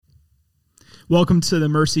Welcome to the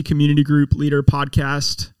Mercy Community Group Leader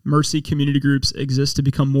Podcast. Mercy Community Groups exist to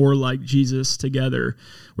become more like Jesus together.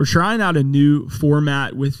 We're trying out a new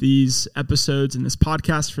format with these episodes in this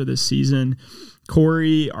podcast for this season.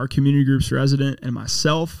 Corey, our community groups resident, and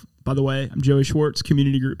myself, by the way, I'm Joey Schwartz,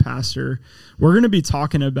 community group pastor. We're going to be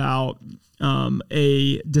talking about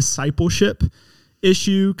a discipleship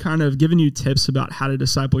issue, kind of giving you tips about how to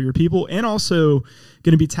disciple your people, and also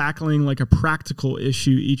going to be tackling like a practical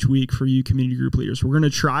issue each week for you community group leaders. We're going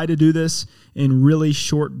to try to do this in really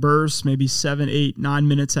short bursts, maybe 7, 8, 9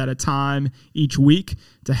 minutes at a time each week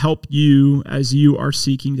to help you as you are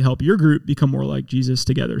seeking to help your group become more like Jesus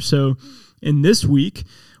together. So in this week,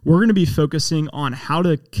 we're going to be focusing on how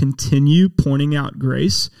to continue pointing out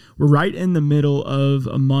grace. We're right in the middle of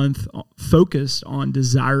a month focused on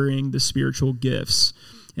desiring the spiritual gifts.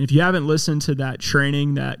 And if you haven't listened to that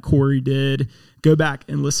training that Corey did, go back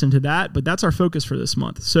and listen to that. But that's our focus for this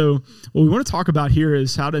month. So what we want to talk about here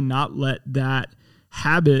is how to not let that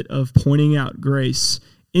habit of pointing out grace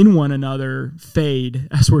in one another fade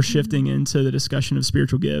as we're shifting into the discussion of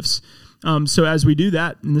spiritual gifts. So as we do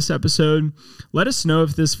that in this episode, let us know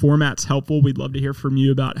if this format's helpful. We'd love to hear from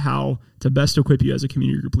you about how to best equip you as a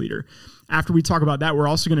community group leader. After we talk about that, we're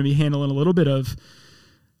also going to be handling a little bit of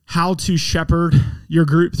how to shepherd your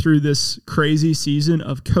group through this crazy season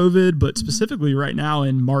of COVID, but specifically right now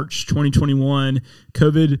in March 2021,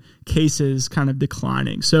 COVID cases kind of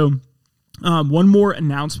declining. So one more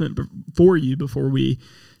announcement for you before we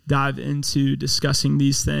dive into discussing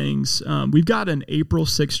these things. We've got an April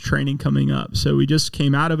 6th training coming up. So we just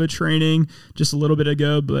came out of a training just a little bit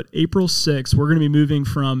ago, but April 6th, we're going to be moving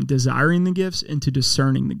from desiring the gifts into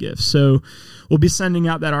discerning the gifts. So we'll be sending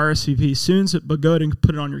out that RSVP soon, but go ahead and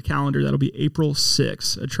put it on your calendar. That'll be April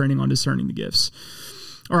 6th, a training on discerning the gifts.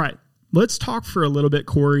 All right. Let's talk for a little bit,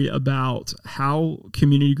 Corey, about how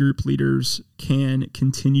community group leaders can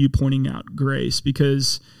continue pointing out grace,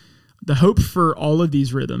 because the hope for all of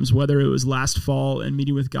these rhythms, whether it was last fall and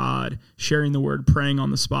meeting with God, sharing the word, praying on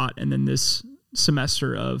the spot, and then this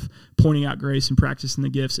semester of pointing out grace and practicing the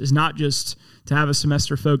gifts, is not just to have a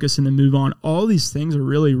semester focus and then move on. All these things are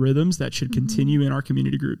really rhythms that should continue in our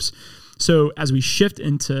community groups. So as we shift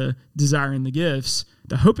into desiring the gifts,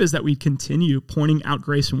 the hope is that we continue pointing out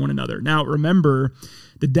grace in one another. Now, remember,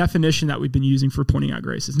 the definition that we've been using for pointing out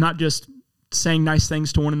grace is not just saying nice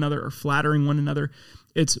things to one another or flattering one another.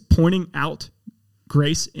 It's pointing out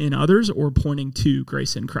grace in others or pointing to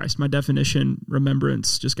grace in Christ. My definition,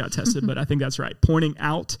 remembrance, just got tested, but I think that's right. Pointing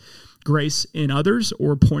out grace in others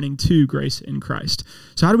or pointing to grace in Christ.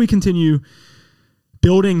 So how do we continue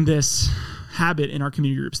building this habit in our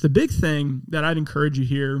community groups? The big thing that I'd encourage you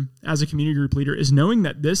here as a community group leader is knowing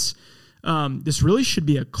that this really should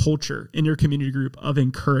be a culture in your community group of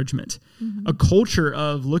encouragement, a culture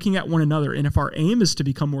of looking at one another. And if our aim is to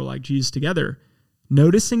become more like Jesus together,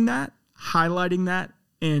 noticing that, highlighting that,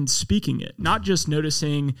 and speaking it, not just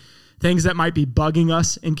noticing things that might be bugging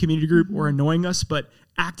us in community group or annoying us, but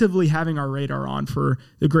actively having our radar on for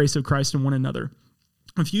the grace of Christ in one another.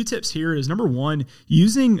 A few tips here is, number one,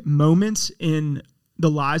 using moments in the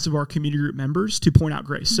lives of our community group members to point out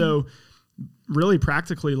grace. So really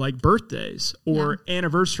practically like birthdays or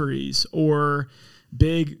anniversaries or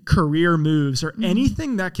big career moves or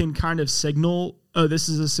anything that can kind of signal, oh, this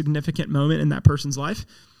is a significant moment in that person's life.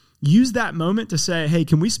 Use that moment to say, hey,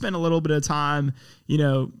 can we spend a little bit of time,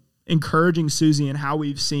 encouraging Susie and how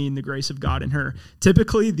we've seen the grace of God in her.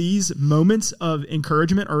 Typically, these moments of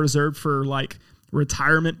encouragement are reserved for like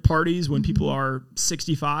retirement parties when people are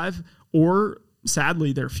 65 or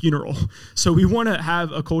sadly their funeral. So we want to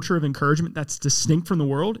have a culture of encouragement that's distinct from the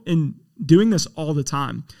world, and doing this all the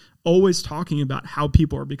time, always talking about how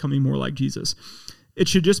people are becoming more like Jesus. It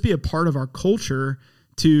should just be a part of our culture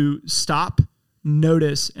to stop,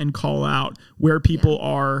 notice, and call out where people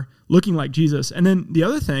are looking like Jesus. And then the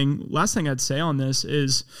other thing, last thing I'd say on this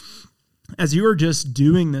is, as you are just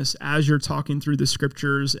doing this, as you're talking through the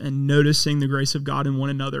scriptures and noticing the grace of God in one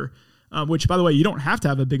another, which, by the way, you don't have to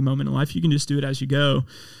have a big moment in life. You can just do it as you go.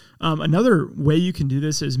 Another way you can do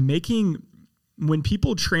this is when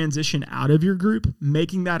people transition out of your group,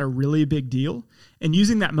 making that a really big deal and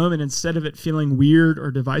using that moment instead of it feeling weird or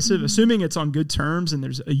divisive, assuming it's on good terms and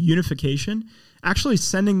there's a unification, actually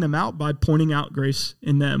sending them out by pointing out grace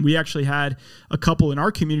in them. We actually had a couple in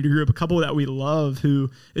our community group, a couple that we love, who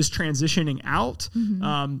is transitioning out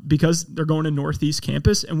because they're going to Northeast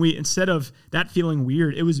campus. And instead of that feeling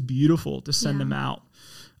weird, it was beautiful to send them out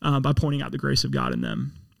by pointing out the grace of God in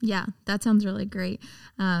them. Yeah, that sounds really great.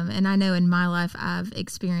 And I know in my life, I've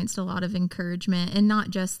experienced a lot of encouragement, and not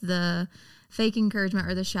just the fake encouragement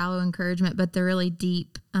or the shallow encouragement, but the really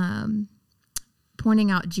deep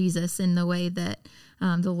pointing out Jesus in the way that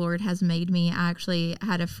the Lord has made me. I actually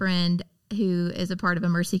had a friend who is a part of a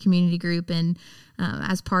Mercy community group, and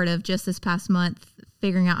as part of just this past month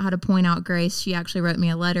figuring out how to point out grace, she actually wrote me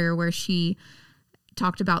a letter where she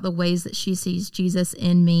talked about the ways that she sees Jesus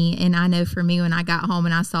in me. And I know for me, when I got home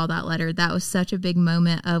and I saw that letter, that was such a big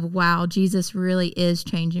moment of, wow, Jesus really is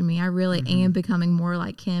changing me. I really am becoming more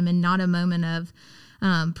like him, and not a moment of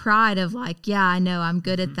pride of like, yeah, I know I'm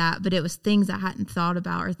good at that, but it was things I hadn't thought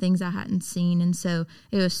about or things I hadn't seen. And so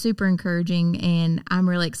it was super encouraging, and I'm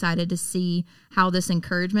really excited to see how this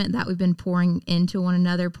encouragement that we've been pouring into one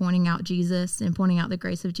another, pointing out Jesus and pointing out the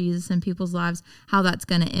grace of Jesus in people's lives, how that's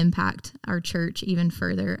going to impact our church even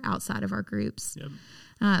further outside of our groups. Yep.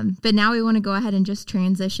 But now we want to go ahead and just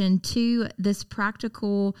transition to this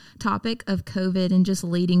practical topic of COVID and just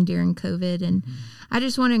leading during COVID. And I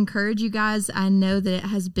just want to encourage you guys. I know that it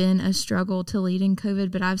has been a struggle to lead in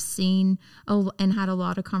COVID, but I've seen and had a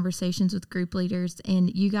lot of conversations with group leaders,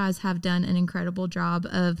 and you guys have done an incredible job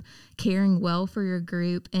of caring well for your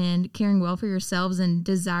group and caring well for yourselves and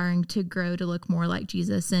desiring to grow to look more like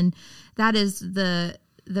Jesus. And that is the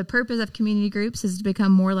purpose of community groups, is to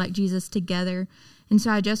become more like Jesus together. And so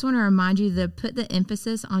I just want to remind you to put the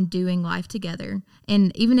emphasis on doing life together.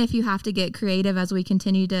 And even if you have to get creative as we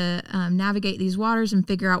continue to navigate these waters and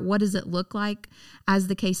figure out what does it look like as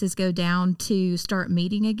the cases go down to start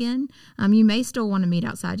meeting again, you may still want to meet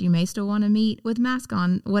outside. You may still want to meet with mask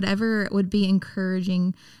on, whatever would be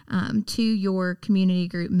encouraging to your community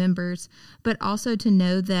group members, but also to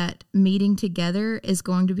know that meeting together is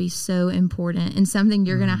going to be so important and something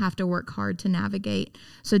you're going to have to work hard to navigate.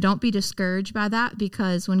 So don't be discouraged by that,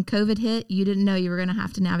 because when COVID hit, you didn't know you were going to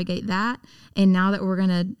have to navigate that. And now that we're going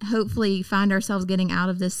to hopefully find ourselves getting out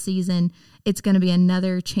of this season, it's going to be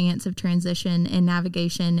another chance of transition and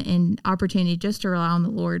navigation and opportunity just to rely on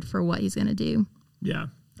the Lord for what he's going to do. Yeah.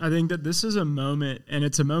 I think that this is a moment, and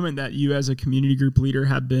it's a moment that you as a community group leader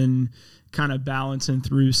have been kind of balancing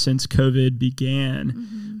through since COVID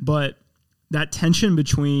began. But that tension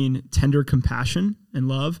between tender compassion and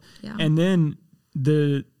love, and then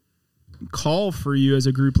the call for you as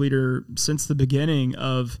a group leader since the beginning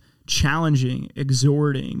of challenging,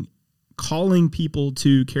 exhorting, calling people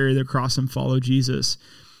to carry their cross and follow Jesus.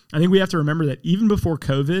 I think we have to remember that even before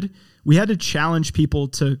COVID, we had to challenge people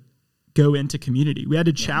to go into community. We had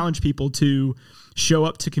to challenge people to show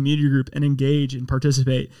up to community group and engage and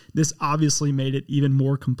participate. This obviously made it even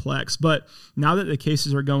more complex. But now that the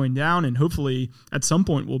cases are going down, and hopefully at some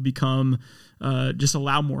point will become just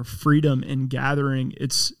allow more freedom in gathering,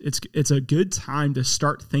 it's a good time to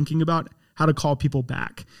start thinking about how to call people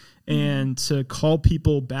back and to call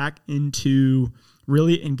people back into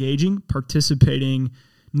really engaging, participating,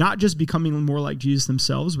 not just becoming more like Jesus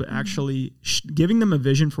themselves, but actually giving them a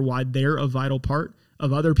vision for why they're a vital part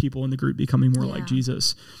of other people in the group becoming more like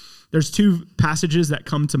Jesus. There's two passages that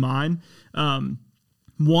come to mind.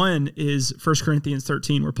 One is 1 Corinthians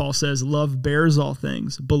 13, where Paul says, love bears all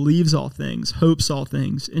things, believes all things, hopes all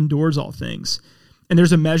things, endures all things. And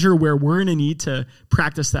there's a measure where we're going to need to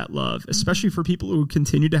practice that love, especially for people who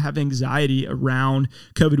continue to have anxiety around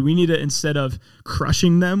COVID. We need to, instead of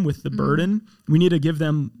crushing them with the burden, we need to give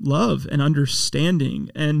them love and understanding.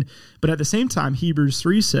 But at the same time, Hebrews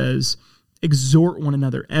 3 says, exhort one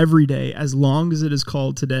another every day, as long as it is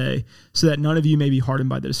called today, so that none of you may be hardened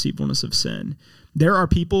by the deceitfulness of sin. There are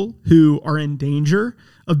people who are in danger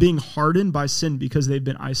of being hardened by sin because they've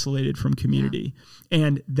been isolated from community.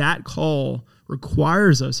 And that call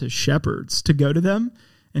requires us as shepherds to go to them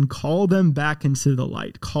and call them back into the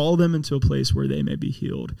light, call them into a place where they may be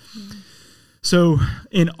healed. So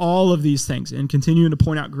in all of these things, and continuing to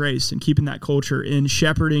point out grace and keeping that culture, in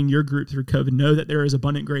shepherding your group through COVID, know that there is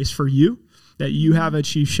abundant grace for you, that you have a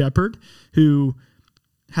chief shepherd who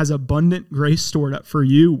has abundant grace stored up for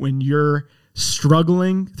you when you're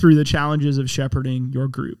struggling through the challenges of shepherding your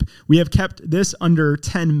group. We have kept this under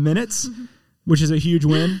 10 minutes, which is a huge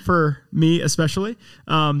win for me especially,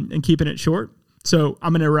 and keeping it short. So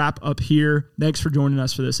I'm going to wrap up here. Thanks for joining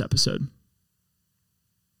us for this episode.